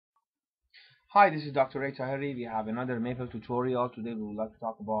Hi, this is Dr. Taheri. We have another Maple tutorial. Today we would like to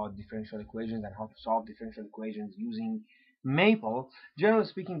talk about differential equations and how to solve differential equations using Maple. Generally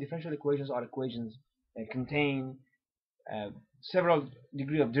speaking, differential equations are equations that contain uh, several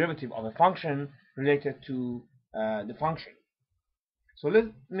degree of derivative of a function related to the function. So let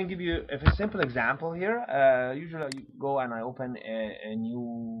me give you a simple example here. Usually I go and I open a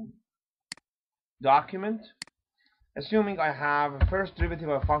new document. Assuming I have a first derivative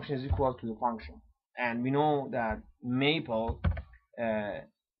of a function is equal to the function, and we know that Maple uh,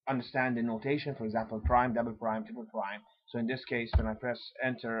 understand the notation, for example, prime, double prime, triple prime. So in this case, when I press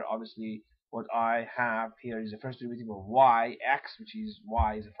enter, obviously what I have here is the first derivative of y, x, which is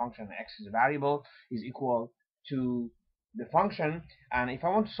y is a function and x is a variable, is equal to the function. And if I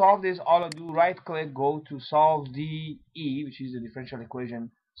want to solve this, all I do, right click, go to solve DE, which is the differential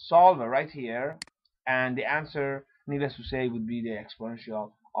equation solver right here, and the answer, needless to say, would be the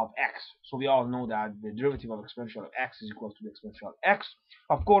exponential of x. So we all know that the derivative of exponential of x is equal to the exponential of x.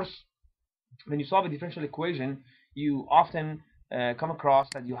 Of course, when you solve a differential equation, you often come across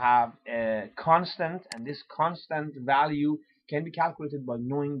that you have a constant, and this constant value can be calculated by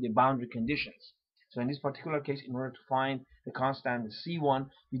knowing the boundary conditions. So in this particular case, in order to find the constant c1,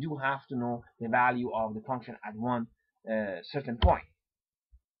 we do have to know the value of the function at one certain point.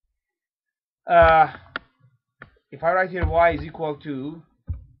 If I write here y is equal to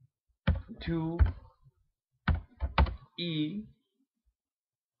 2e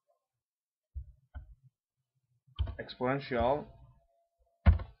exponential,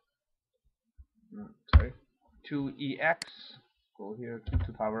 2ex, go here, 2 to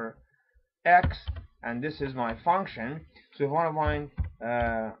the power x, and this is my function. So if I want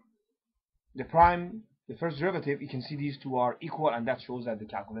to find the first derivative, you can see these two are equal, and that shows that the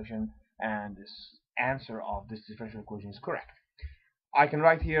calculation and this answer of this differential equation is correct. I can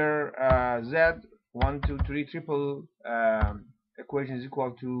write here z 1 2 3 triple equation is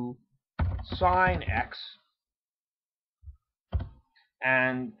equal to sine x,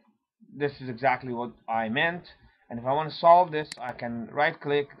 and this is exactly what I meant. And if I want to solve this, I can right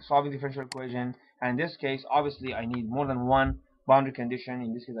click, solving differential equation, and in this case obviously I need more than one boundary condition.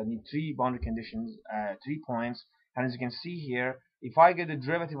 In this case I need three boundary conditions, 3 points. And as you can see here, if I get the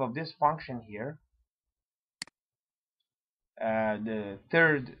derivative of this function here, the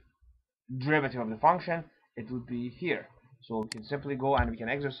third derivative of the function, it would be here. So we can simply go and we can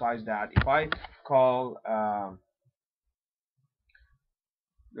exercise that. If I call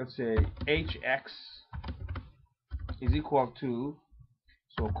let's say hx is equal to,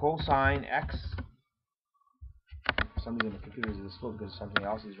 so cosine x, for some reason the computer is slow because something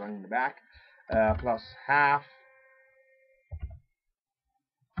else is running in the back, plus half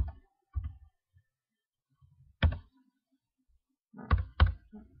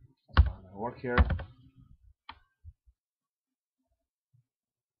that's not gonna work here.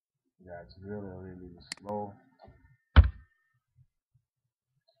 That's really slow.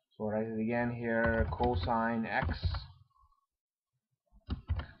 So write it again here, cosine x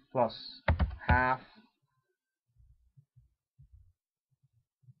plus half,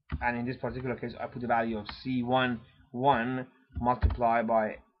 and in this particular case I put the value of c1 1 multiplied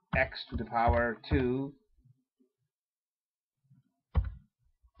by x to the power 2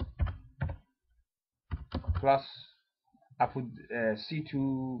 plus I put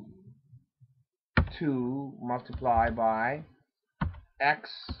c2 2 multiplied by x,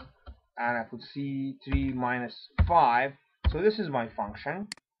 and I put c3 minus 5. So this is my function,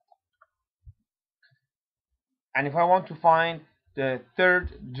 and if I want to find the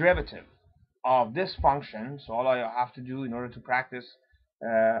third derivative of this function, so all I have to do in order to practice,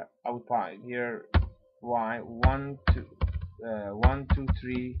 I would find here y 1 2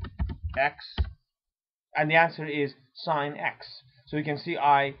 3 x, and the answer is sine x. So you can see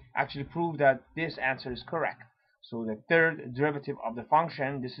I actually proved that this answer is correct. So the third derivative of the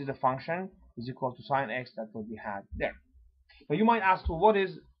function, this is the function, is equal to sine x. That's what we had there. But you might ask, well,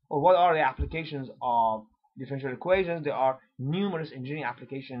 what are the applications of differential equations? There are numerous engineering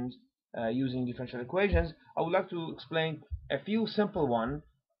applications using differential equations. I would like to explain a few simple ones,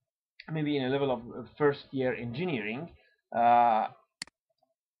 maybe in a level of first year engineering. I'm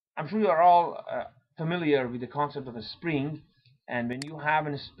sure you are all familiar with the concept of a spring, and when you have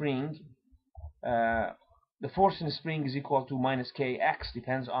a spring, the force in the spring is equal to minus kx,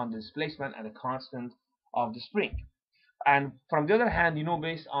 depends on the displacement and the constant of the spring. And from the other hand, you know,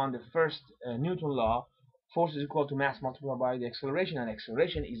 based on the first Newton law, force is equal to mass multiplied by the acceleration, and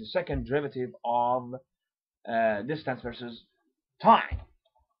acceleration is the second derivative of distance versus time.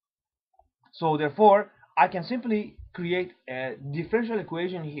 So therefore I can simply create a differential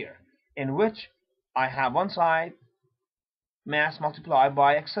equation here. in which I have one side mass multiplied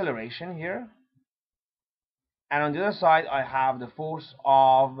by acceleration here, and on the other side I have the force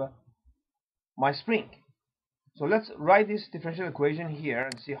of my spring. So let's write this differential equation here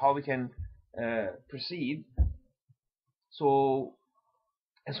and see how we can proceed. So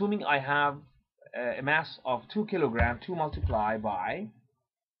assuming I have a mass of 2 kilograms to multiply by,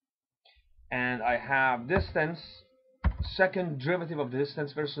 and I have distance, second derivative of the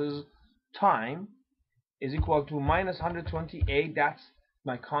distance versus time is equal to minus 128. That's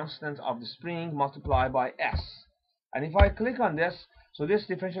my constant of the spring multiplied by s. And if I click on this, so this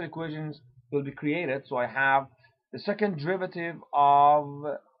differential equations will be created. So I have the second derivative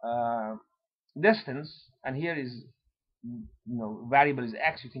of distance, and here is, variable is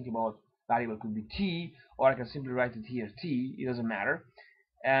x. You think about variable could be t, or I can simply write it here t, it doesn't matter,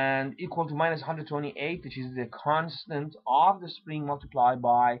 and equal to minus 128, which is the constant of the spring multiplied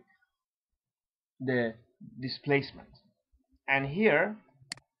by the displacement. And here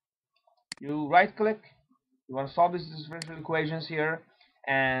you right click, you want to solve these differential equations here,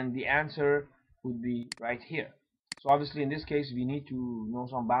 and the answer would be right here. So obviously in this case we need to know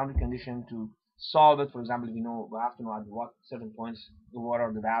some boundary condition to solve it. For example, we have to know at what certain points what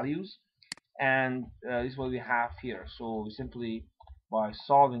are the values, and this is what we have here. So we simply, by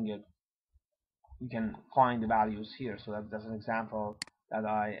solving it, you can find the values here. So that's an example that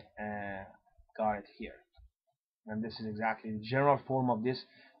I got it here, and this is exactly the general form of this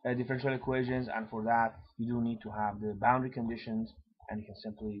differential equations, and for that you do need to have the boundary conditions, and you can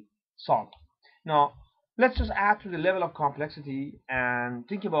simply solve it. Now let's just add to the level of complexity and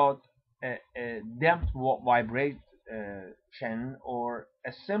think about a damped vibration, or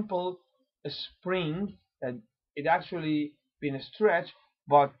a simple spring that it actually been stretched,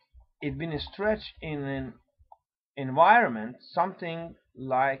 but it been stretched in an environment, something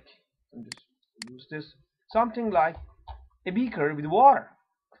like, just use this, something like a beaker with water.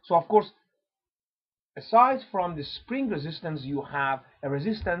 So of course, aside from the spring resistance, you have a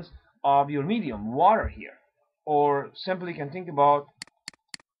resistance of your medium, water here. Or simply can think about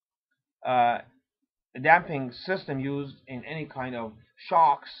a damping system used in any kind of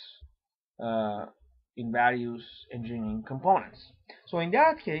shocks in various engineering components. So in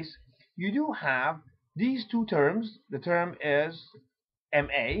that case, you do have these two terms. The term is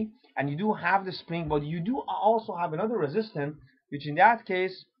MA, and you do have the spring, but you do also have another resistance, which in that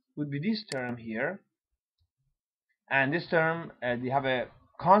case would be this term here. And this term, they have a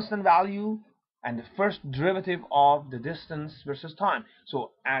constant value and the first derivative of the distance versus time.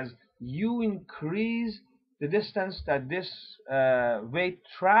 So as you increase the distance that this weight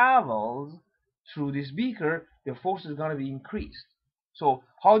travels through this beaker, the force is going to be increased. So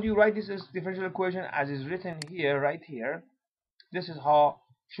how do you write this as differential equation as is written here, right here? This is how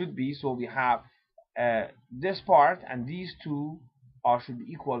it should be. So we have this part, and these two should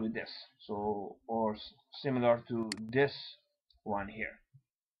be equal with this, so, or similar to this one here.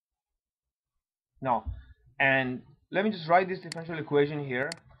 Now, and let me just write this differential equation here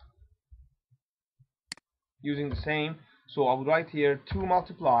using the same. So I would write here 2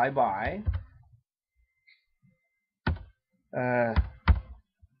 multiplied by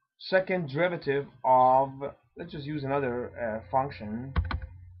second derivative of, let's just use another function,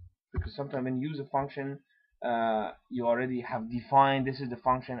 because sometimes when you use a function you already have defined this is the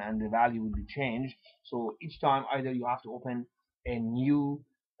function and the value will be changed. So each time either you have to open a new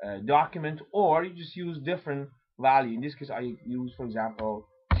document, or you just use different value. In this case I use, for example,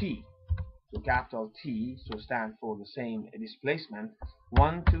 T. So capital T, so stand for the same displacement.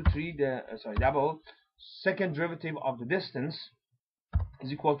 1, 2, 3, double second derivative of the distance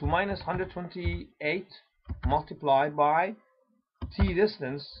is equal to minus 128 multiplied by T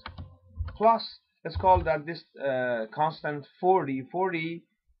distance plus, let's call that this constant 40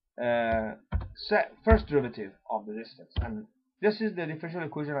 first derivative of the distance. And this is the differential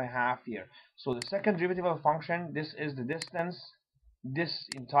equation I have here. So the second derivative of a function, this is the distance, this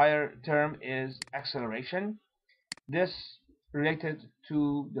entire term is acceleration, this related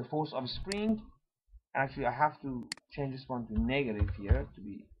to the force of spring. Actually I have to change this one to negative here to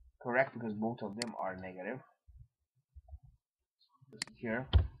be correct, because both of them are negative. This is here.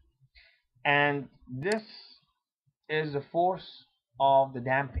 And this is the force of the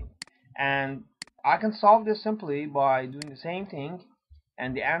damping, and I can solve this simply by doing the same thing,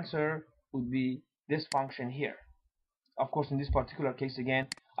 and the answer would be this function here. Of course in this particular case again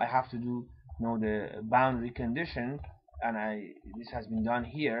I have to know the boundary condition, and this has been done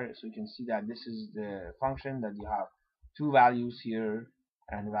here, so you can see that this is the function that you have two values here,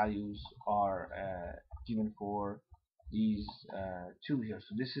 and the values are given for these two here.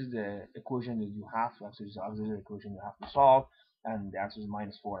 So this is the equation that you have to actually, the auxiliary equation you have to solve, and the answer is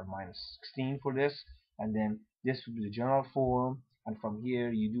 -4 and -16 for this. And then this would be the general form, and from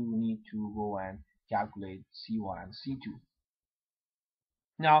here you do need to go and calculate C1 and C2.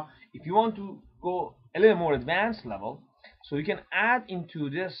 Now, if you want to go a little more advanced level, so you can add into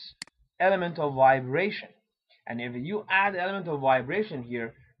this element of vibration. And if you add element of vibration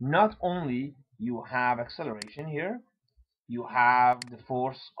here, not only you have acceleration here, you have the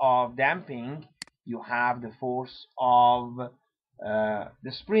force of damping, you have the force of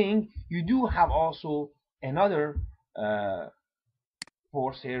the spring, you do have also another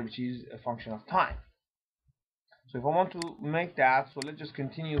force here, which is a function of time. So if I want to make that, so let's just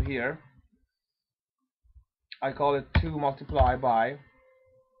continue here. I call it 2 multiplied by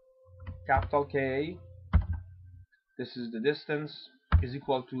capital K. This is the distance, is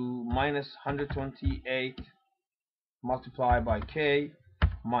equal to -128 multiplied by K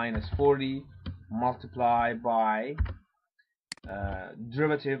minus 40 multiplied by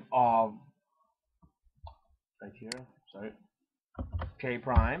derivative of right here, sorry, K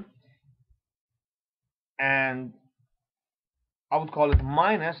prime, and I would call it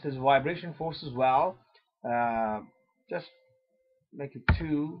minus this vibration force as well. Just make it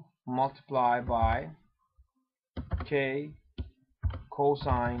 2 multiplied by K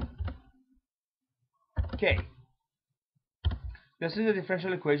cosine K. This is the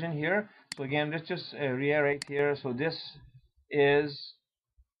differential equation here. So again, let's just reiterate here. So this is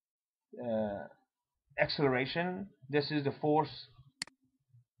acceleration. This is the force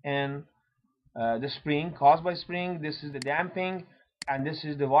in the spring caused by spring. This is the damping, and this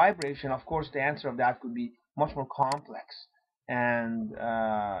is the vibration. Of course, the answer of that could be much more complex. And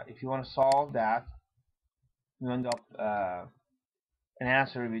if you want to solve that, you end up an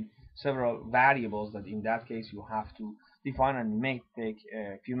answer with several variables that in that case you have to define, and it may take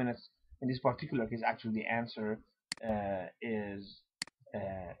a few minutes. In this particular case, actually the answer is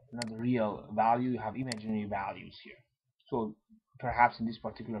not the real value. You have imaginary values here. So perhaps in this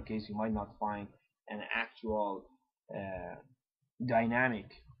particular case you might not find an actual dynamic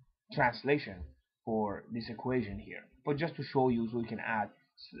translation for this equation here, but just to show you, so we can add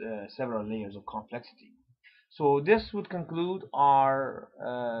several layers of complexity. So this would conclude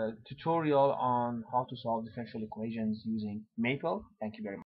our tutorial on how to solve differential equations using Maple. Thank you very much.